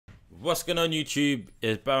What's going on YouTube?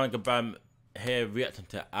 It's Bandwagon here reacting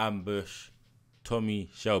to Ambush, Tommy,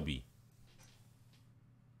 Shelby.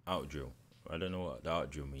 OutDRILL. I don't know what the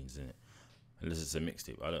OutDRILL means, innit? Unless it's a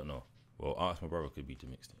mixtape, I don't know. Well, Ask My Brother could be the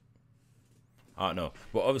mixtape. I don't know.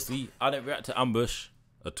 But obviously, I don't react to Ambush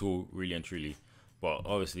at all, really and truly. But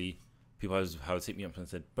obviously, people have hit me up and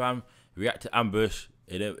said, Bam, react to Ambush.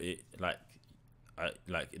 It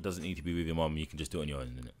doesn't need to be with your mom. You can just do it on your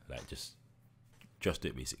own, innit? Like, just do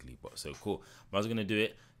it basically. But so cool. I was gonna do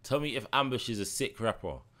it. Tell me if Ambush is a sick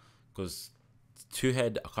rapper, because Two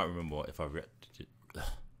Head, I can't remember if I've reacted.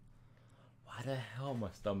 Why the hell am I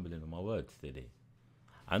stumbling on my words today?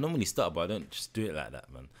 I normally start, but I don't just do it like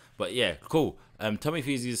that, man. But yeah, cool. Tell me if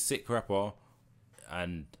he's a sick rapper,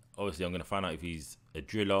 and obviously I'm gonna find out if he's a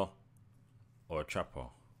driller or a trapper,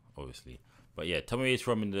 obviously. But yeah, tell me where he's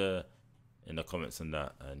from in the comments and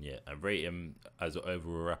that, and yeah, and rate him as an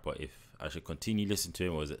overall rapper. If I should continue listening to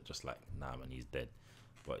him, or is it just like, nah, man, he's dead?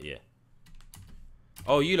 But yeah.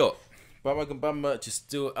 Oh, you lot, Bandwagon merch is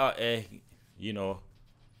still out there. You know,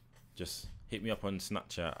 just hit me up on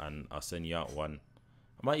Snapchat and I'll send you out one.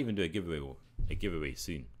 I might even do a giveaway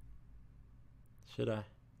soon. Should I?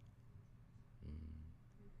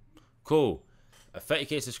 Cool.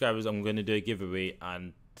 30k subscribers, I'm gonna do a giveaway,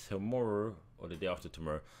 and tomorrow or the day after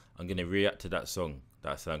tomorrow, I'm gonna react to that song.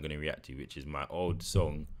 That's what I'm gonna react to, which is my old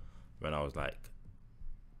song when I was like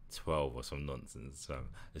 12 or some nonsense. So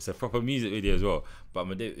it's a proper music video as well. But I'm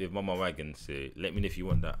gonna do it with Mama Wagon. So let me know if you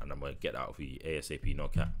want that, and I'm gonna get that out for you ASAP. No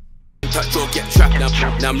cap. Touch or get trapped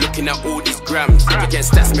now I'm looking at all these grams. Again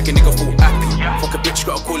stats make a nigga feel happy. Fuck a bitch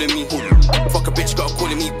got calling me. Fuck a bitch got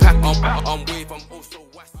calling me pack. I'm wave, I'm also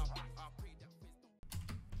west.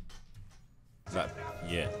 Like,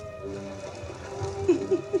 yeah.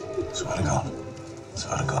 Swear to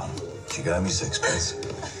God, she gave me sixpence.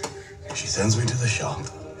 She sends me to the shop.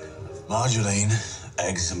 Margarine,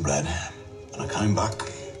 eggs and bread. And I came back.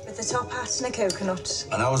 With a top hat and a coconut.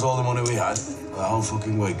 And that was all the money we had for the whole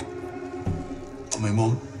fucking week. And my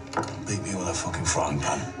mum beat me with a fucking frying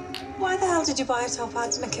pan. Why the hell did you buy a top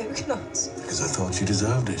hat and a coconut? Because I thought she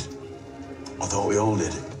deserved it. I thought we all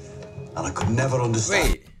did. And I could never understand.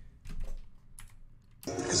 Wait.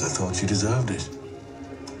 Because I thought she deserved it.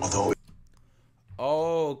 I thought we...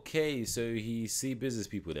 Okay, so he see business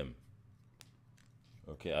people then.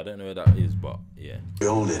 Okay, I don't know where that is, but yeah. We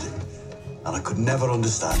all did. And I could never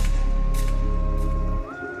understand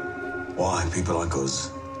why people like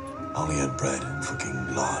us only had bread and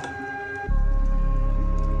fucking lard.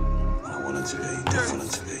 And I wanted to be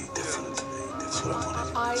different. That's what I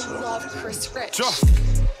wanted. I love Chris Rich.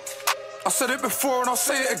 I said it before and I'll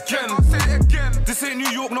say it again. This ain't New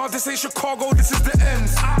York, no, this ain't Chicago, this is the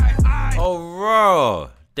ends. Oh, bro.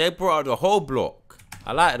 They brought out the whole block.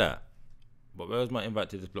 I like that. But where was my invite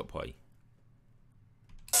to this block party?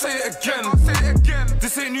 Say it again.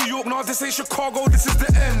 This ain't New York, no, this ain't Chicago, this is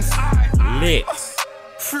the ends. Lit.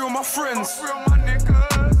 Free all my friends.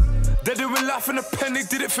 They didn't laugh in the pen, they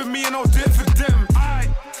did it for me and I'll do it for them.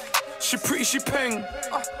 She pretty, she peng.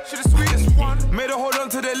 She the sweetest one. Made her hold on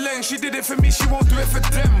to their length. She did it for me, she won't do it for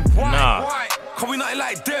them. Why? Nah. Why? Cause we not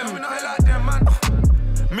like them. Man.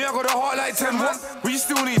 Me, I got a heart like 10. What you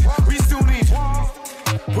still need? What you still need?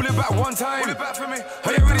 Pull it back one time. Pull it back for me.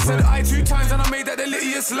 I already said I 2 times and I made that the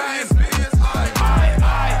littiest line.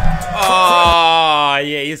 Oh,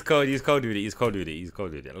 yeah, he's cold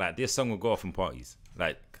with it. Like, this song will go off in parties.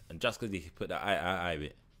 Like, and just because he put that I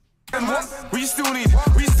bit. What you still need?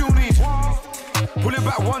 What you still need? Pull it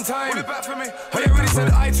back one time. Pull it back for me. I already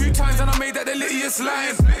said I 2 times and I made that the littiest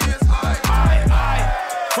line.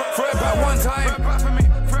 Throw it back one time.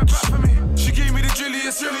 She gave me the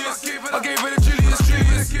Julius. I gave her the Julius.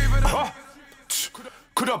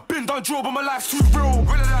 Could have been done drill, but my life's too real.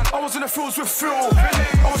 I was in the fields with Phil.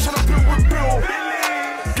 I was trying to build with Bill.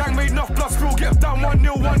 Gang made enough blood spill. Get down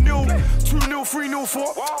 1-0, 1-0, 2-0, 3-0,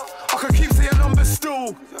 4. I can keep saying numbers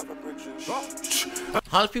still.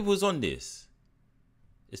 How people's on this?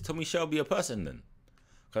 Is Tommy Shelby a person then?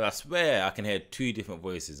 Because I swear I can hear 2 different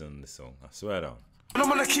voices on this song. I swear down. And I'm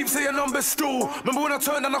gonna keep saying numbers still. Remember when I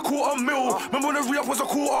turned down a $250,000? Remember when the re-up was a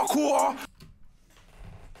quarter?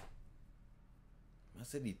 Man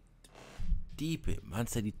said he deep it. Man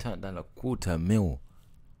said he turned down a $250,000.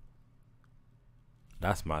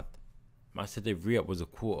 That's mad. Man said the re-up was a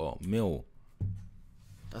 $250,000.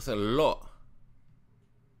 That's a lot.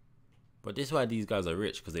 But this is why these guys are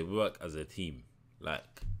rich, because they work as a team.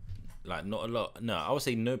 Like not a lot. No, I would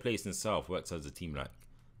say no place in South works as a team like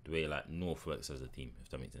the way like North works as a team, if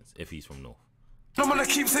that makes sense. If he's from North. I'm gonna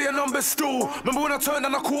keep saying numbers still. Remember when I turned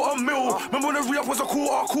down a $250,000? Remember when the re-up was a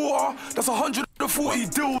quarter? That's 100. The 40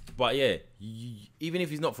 deal. But yeah, even if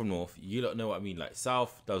he's not from North, you don't know what I mean. Like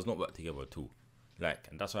South does not work together at all. Like,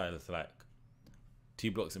 and that's why it's like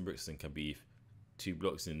 2 blocks in Brixton can beef, 2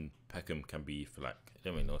 blocks in Peckham can beef. Like, it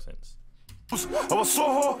don't make no sense. I was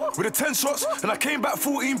Soho with the 10 shots and I came back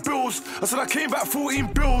 14 bills. I said I came back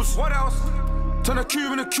 14 bills. What else? Turn a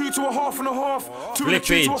cube in a Q to a half and a half. 2 in a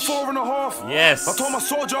Q to a 4 and a half. Yes. I told my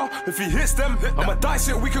soldier, if he hits them, I'ma dice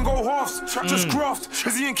it, we can go halves. Just graft.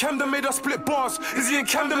 Is he in Camden made us split bars? Is he in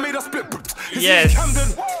Camden made us split? Is he in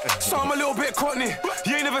Camden? So I'm a little bit cockney.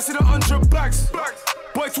 You ain't never seen 100 bags.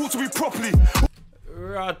 Boy, talk to me properly.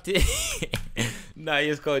 Ratty. Nah,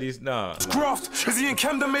 he's called his nah. Graft. Is he in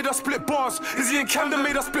Camden made us split bars? Is he in Camden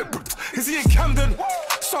made us split? Is he in Camden?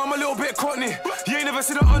 So I'm a little bit cockney. You ain't never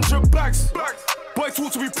seen 100 bags. Boy,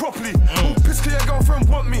 talk to me properly. Oh, piss, can your girlfriend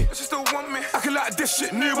want me? She still want me. I can like this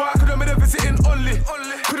shit new, but I could have made a visit in only.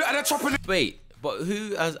 Could have had a chopping. Wait, but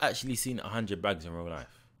who has actually seen 100 bags in real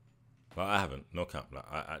life? Well, I haven't. No cap. Like,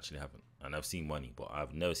 I actually haven't. And I've seen money, but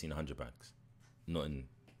I've never seen 100 bags. Not in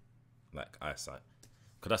like eyesight.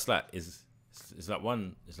 Cause that's like it's like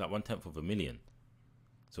 1/10 of a million.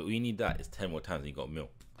 So all you need that is 10 more times and you got a mil.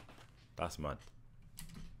 That's mad.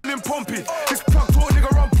 In Pompey, this plug to a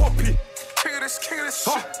nigga run poppy. King of this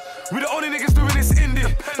shit. We the only niggas doing this indie.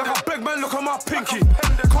 Like a big man, look at my pinky.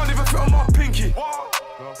 Can't even fit on my pinky.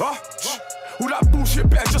 All that bullshit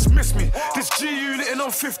better just miss me. This G unit in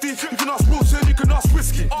on 50. You can ask Wilson, you can ask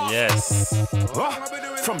Whiskey. Yes.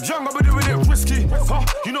 From young, I've been doing it risky.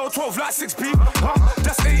 You know 12 like 6p.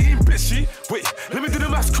 That's 18 bitchy. Wait, let me do the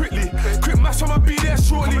maths quickly. Quick maths, I'ma be there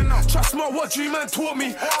shortly. Trust me, what G-man taught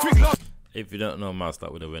me. If you don't know maths,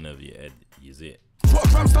 that would have went over your head. Use it.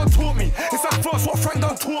 What Rams done taught me. It's that first what Frank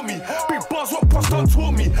done taught me. Big bars what Boss done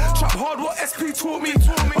taught me. Trap hard what SP taught me.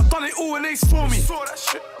 I've done it all and they saw me.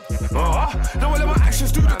 Now I let my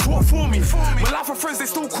actions do the talk for me. My life of friends, they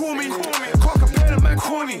still call me. Can't compare the man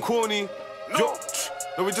corny. Yo,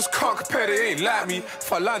 no, we just can't compare, they ain't like me.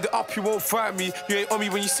 If I lined it up, you won't fight me. You ain't on me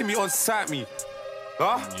when you see me on sight me.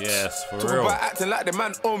 Yes, for Talk real. about acting like the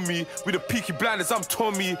man on me. With the Peaky Blinders, I'm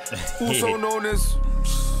Tommy. Also known as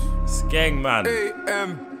Skeng man.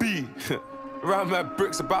 a.m.b. Around my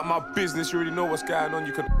bricks about my business, you already know what's going on.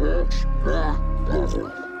 You can.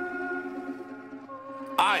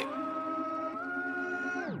 Aye.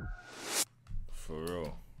 For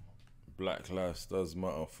real. Black lives does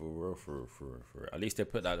matter, for real. At least they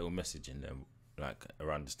put that little message in there, like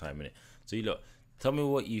around this time, innit? So you look, tell me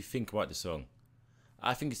what you think about the song.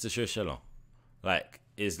 I think it's the show sheller. Like,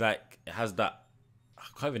 it's like, it has that, I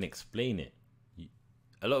can't even explain it.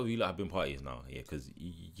 A lot of you lot have been parties now, yeah, because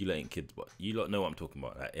you lot ain't kids, but you lot know what I'm talking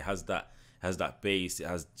about. Like, it has that bass, it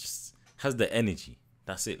has the energy.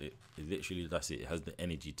 That's it. It literally, that's it. It has the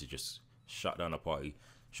energy to just shut down a party,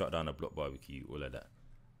 shut down a block barbecue, all of that.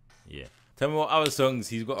 Yeah. Tell me what other songs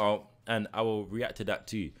he's got out, and I will react to that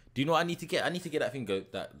too. Do you know what I need to get? I need to get that thing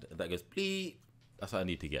that goes, please. That's what I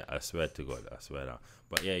need to get. I swear to God. I swear now.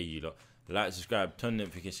 But yeah, you lot, like, subscribe, turn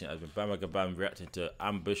notification. I've been Bandwagon reacting to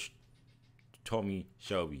Ambush, Tommy,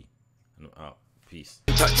 Shelby, and I'm out. Peace.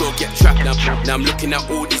 Touch or get trapped now I'm looking at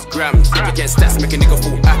all these grams. Again, stats make a nigga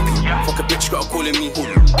feel happy. Fuck a bitch, got calling me.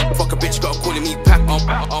 Fuck a bitch, got calling me pack.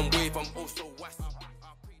 I'm wave, I'm also